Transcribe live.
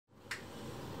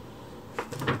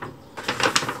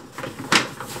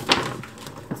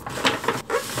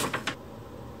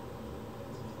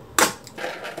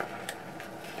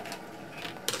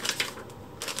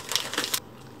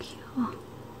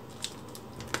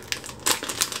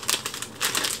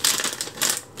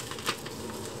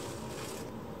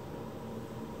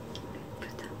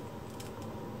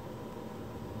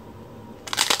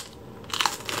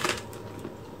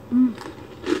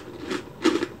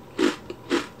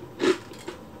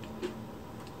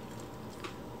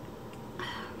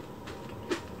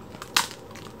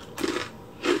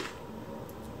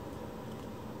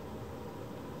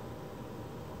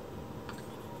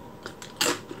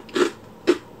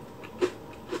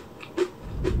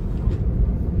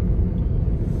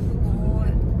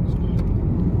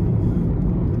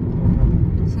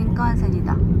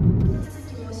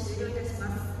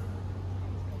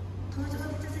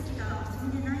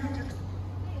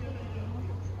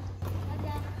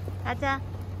가자.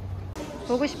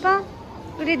 보고 싶어?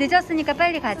 우리 늦었으니까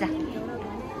빨리 가자.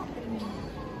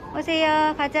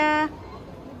 오세요. 가자.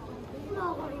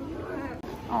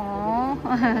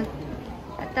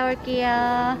 갔다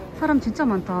올게요. 사람 진짜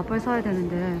많다. 빨리 사야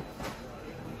되는데.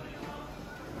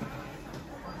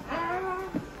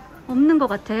 없는 것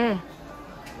같아.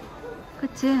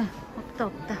 그치?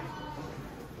 없다.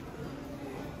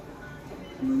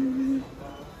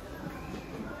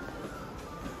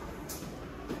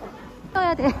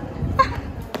 써야 돼.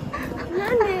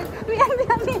 미안.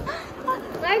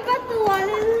 말빠도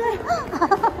원했는데.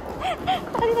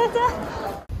 빨리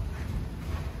가자.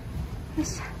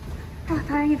 으쌰.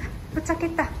 다행이다.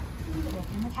 도착했다.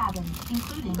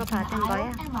 이거 받은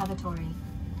거야?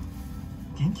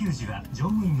 緊急時は乗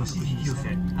務員の指示に寄せ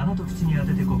鼻と口に当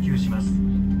てて呼吸します。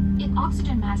 If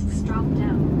oxygen masks drop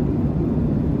down.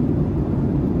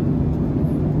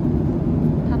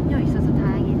 담요 있어서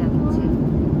다행이다, 그치?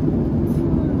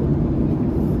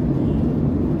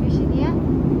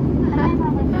 유신이야?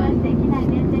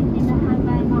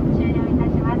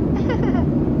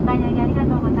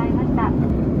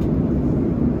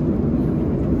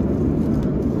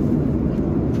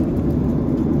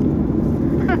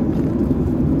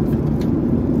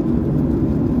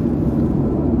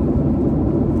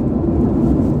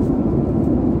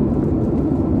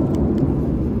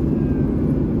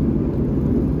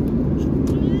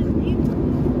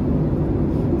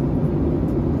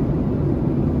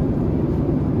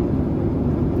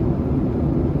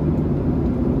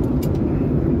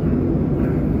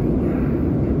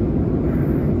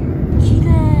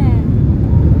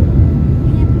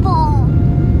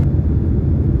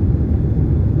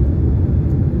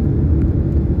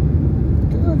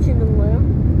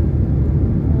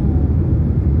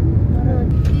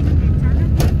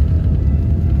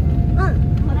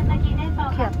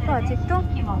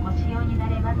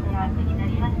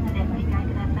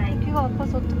 귀가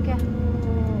아파서 어떡해.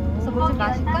 그래서 뭐 좀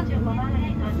마실까?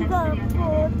 귀가 아파.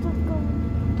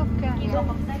 어떡해.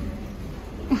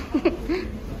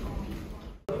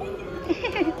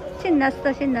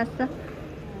 신났어.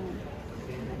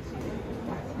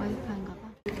 와이파이인가 봐.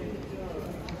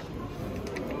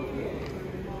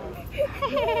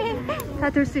 다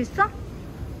들 수 있어?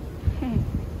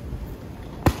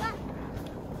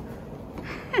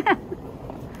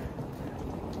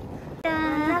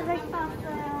 만나고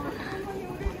싶었어요.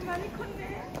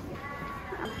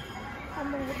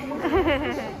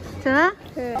 좋아?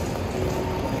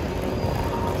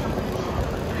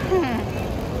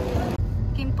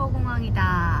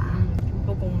 김포공항이다.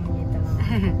 김포공항이다.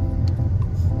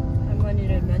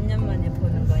 할머니를 몇 년 만에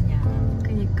보는 거냐.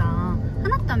 그니까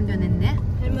하나도 안 변했네.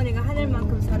 할머니가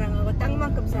하늘만큼 사랑하고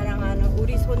땅만큼 사랑하는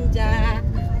우리 손자.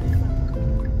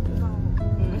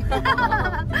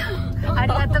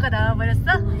 아리가또가 나와버렸어?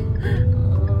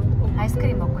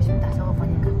 아이스크림 먹고 싶다. 저거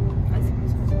보니까. 아이스크림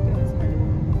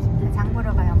사줄게. 장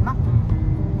보러 가요, 엄마?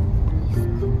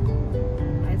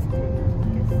 아이스크림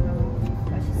먹겠어.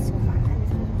 맛있어. 많이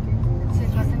사줄게. 제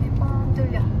가슴이 뻥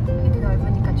뚫려. 길이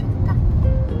넓으니까 좋다.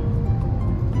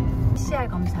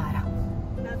 PCR검사하라.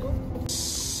 나도?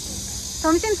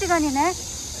 점심시간이네.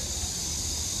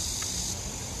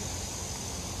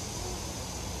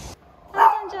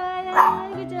 참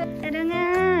좋아요. 그죠?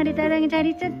 다롱아, 우리 다롱이 잘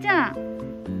있었죠?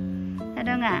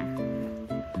 다롱아.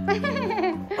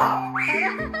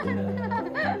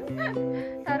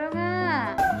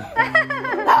 다롱아.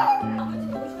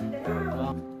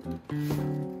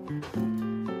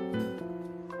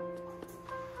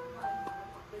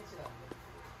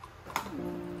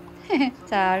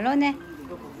 잘 노네.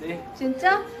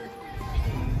 진짜?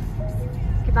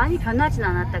 이렇게 많이 변하진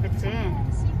않았다, 그치?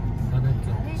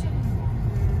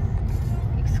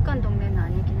 익숙한 동네는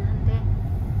아니기는 한데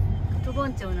두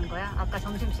번째 오는 거야. 아까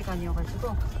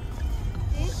점심시간이어가지고.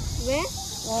 왜?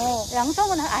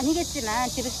 양성은 아니겠지만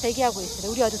집에서 대기하고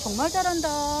있으래. 우리 아들 정말 잘한다.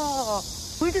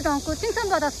 울지도 않고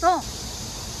칭찬받았어.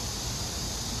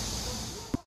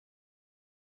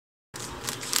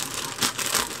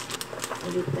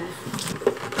 우리 딸.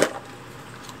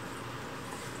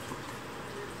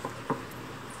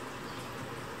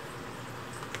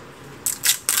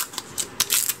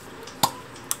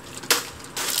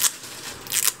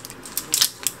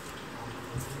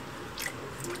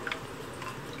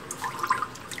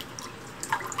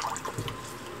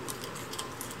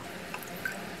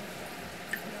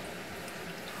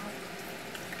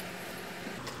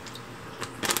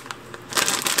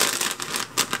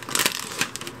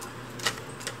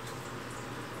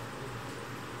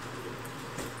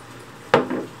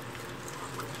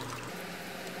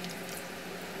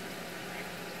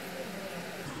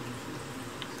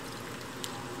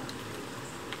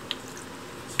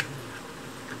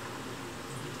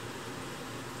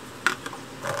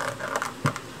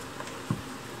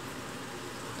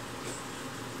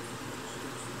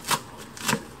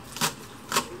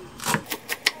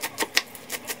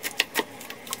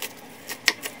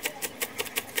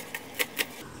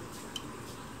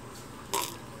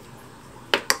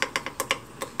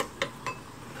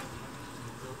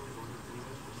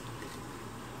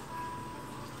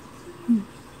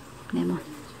 레몬.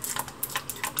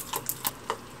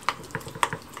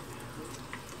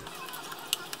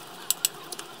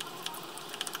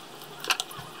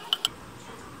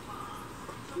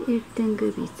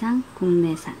 (1등급) 이상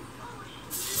국내산.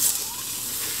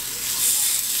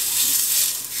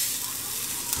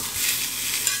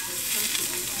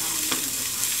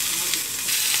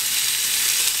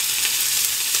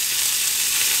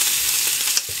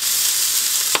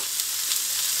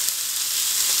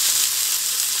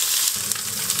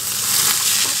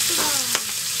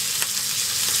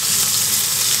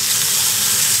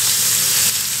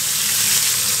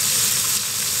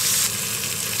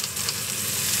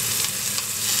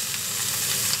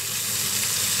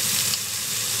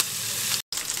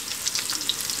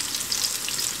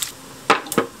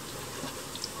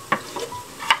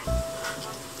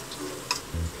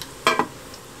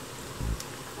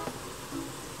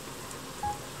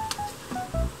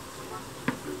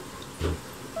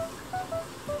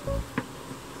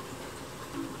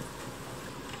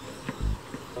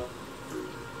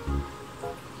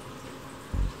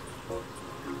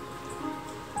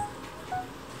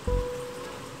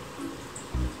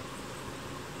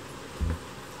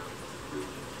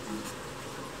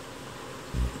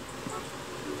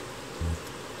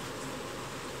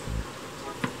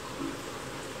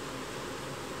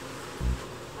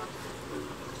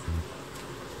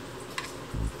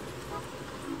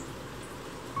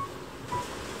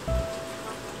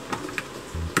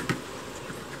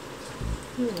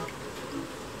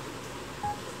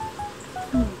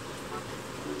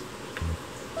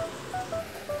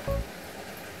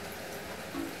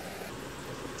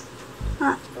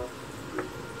 아.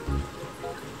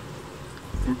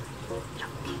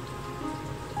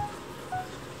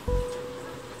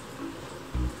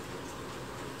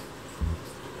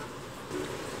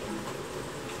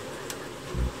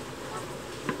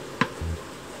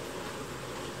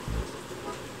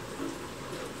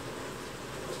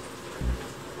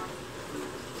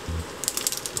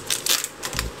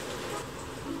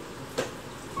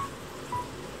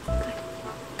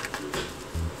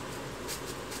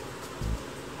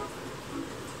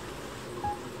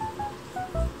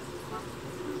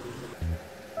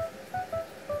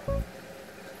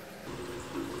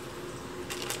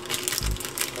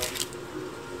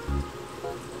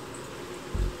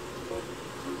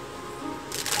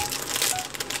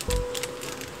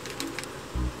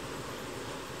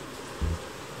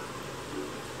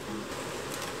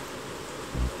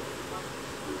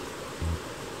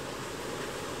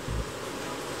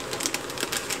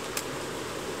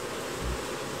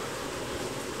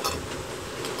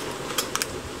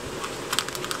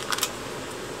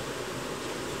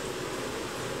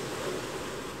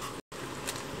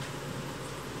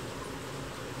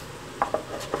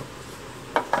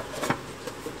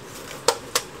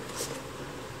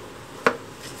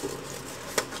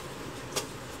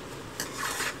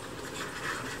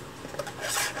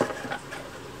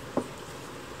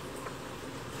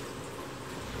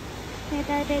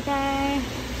 배달.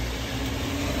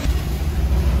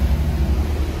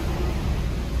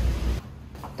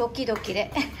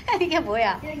 도끼도끼래. 이게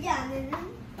뭐야? 여기 안에는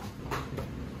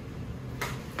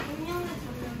운명을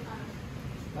잡는다.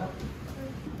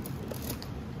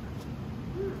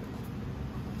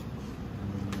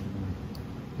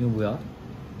 이거 뭐야?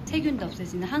 세균도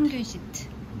없어지는 항균 시트.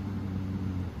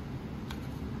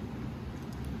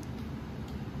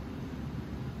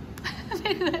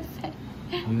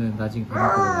 이건 나중에 밥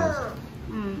먹고 먹어야지.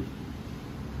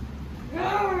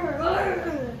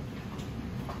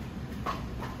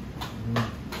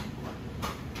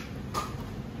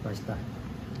 맛있다.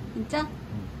 진짜?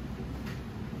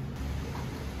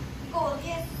 이거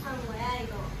어디에서 산 거야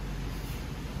이거?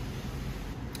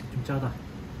 좀 짜다.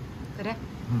 그래?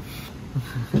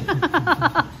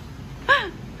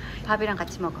 밥이랑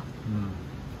같이 먹어.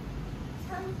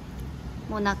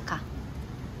 모나카.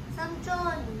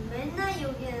 삼촌 맨날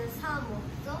여기는 사람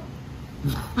없어?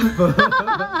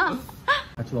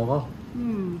 같이 먹어.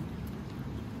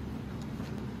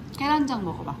 계란장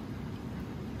먹어봐.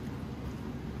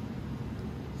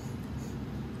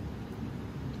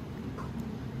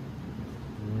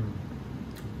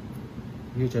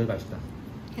 이게 제일 맛있다.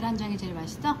 계란장이 제일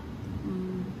맛있어?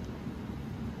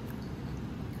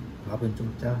 밥은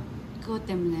좀 짜. 그것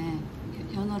때문에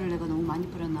연어를 내가 너무 많이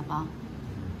뿌렸나 봐.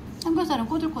 삼겹살은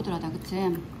꼬들꼬들하다, 그치?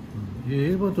 이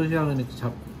일본 도시락은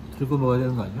들고 먹어야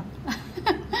되는 거 아니야?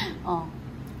 어.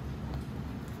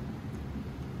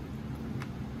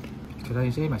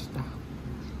 계란이 제일 맛있다.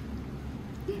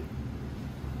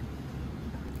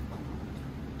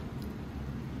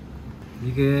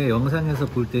 이게 영상에서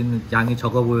볼 때는 양이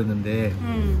적어 보였는데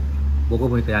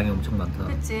먹어보니까 양이 엄청 많다.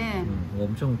 그치?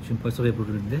 엄청 지금 벌써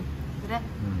배부르는데? 그래?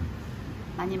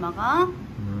 많이 먹어?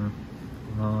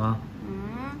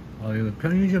 이거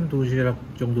편의점 도시락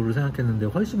정도로 생각했는데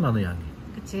훨씬 많아 양이.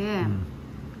 그치?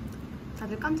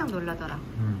 다들 깜짝 놀라더라.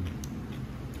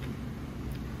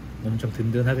 엄청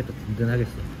든든하겠다.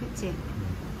 든든하겠어. 그치?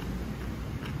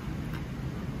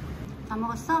 다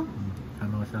먹었어? 잘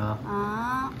먹었어.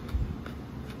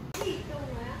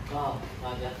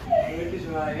 맞아. 왜 이렇게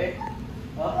좋아해?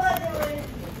 엄청 좋아해.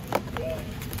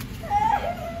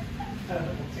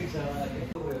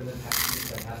 보여서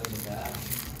다르니까.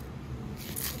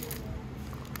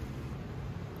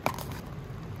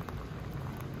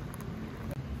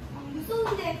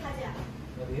 무서운데 가자.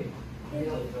 어디? 어디가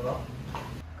무서워?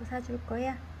 그거 사줄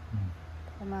거야?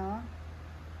 고마워.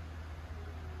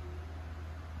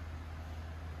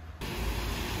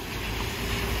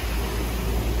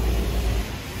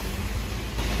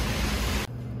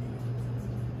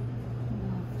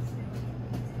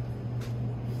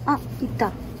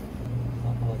 있다.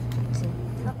 그치,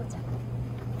 사보자.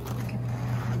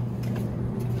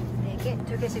 이렇게 4개,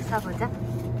 2개씩 사보자.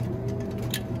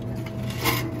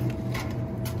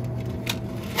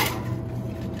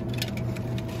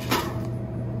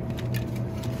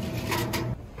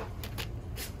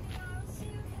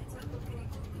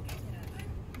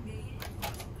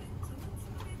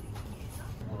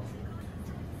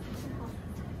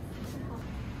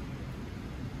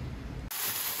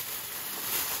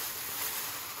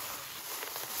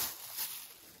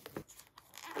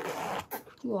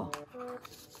 우와.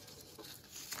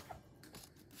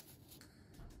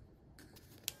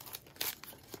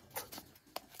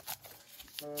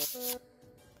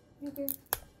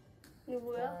 이게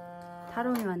뭐야?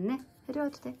 다롱이 왔네?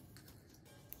 데려와도 돼.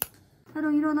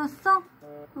 다롱 일어났어?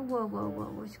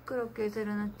 아이고 시끄럽게 해서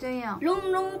일어났죠요?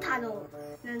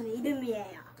 롱롱타로라는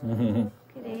이름이에요.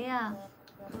 그래요.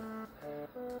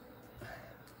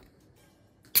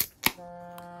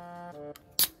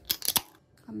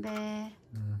 건배.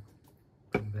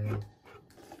 건배.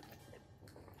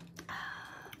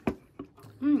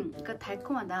 이거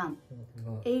달콤하다.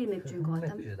 에일 맥주인 것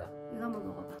같아. 맥주다. 이거 한번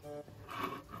먹어봐.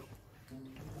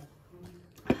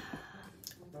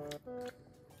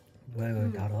 뭐야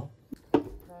이거 달아?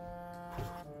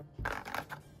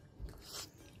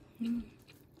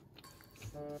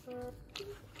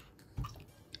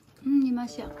 이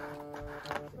맛이야.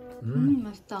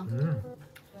 맛있다.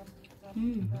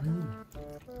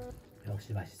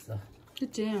 역시 맛있어.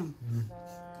 그치?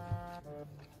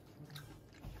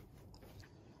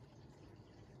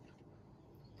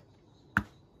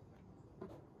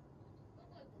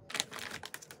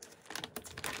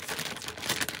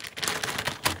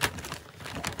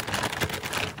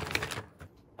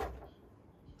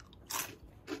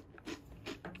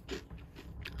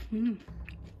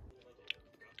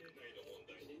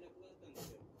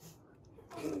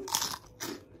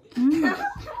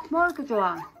 뭐 이렇게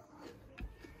좋아?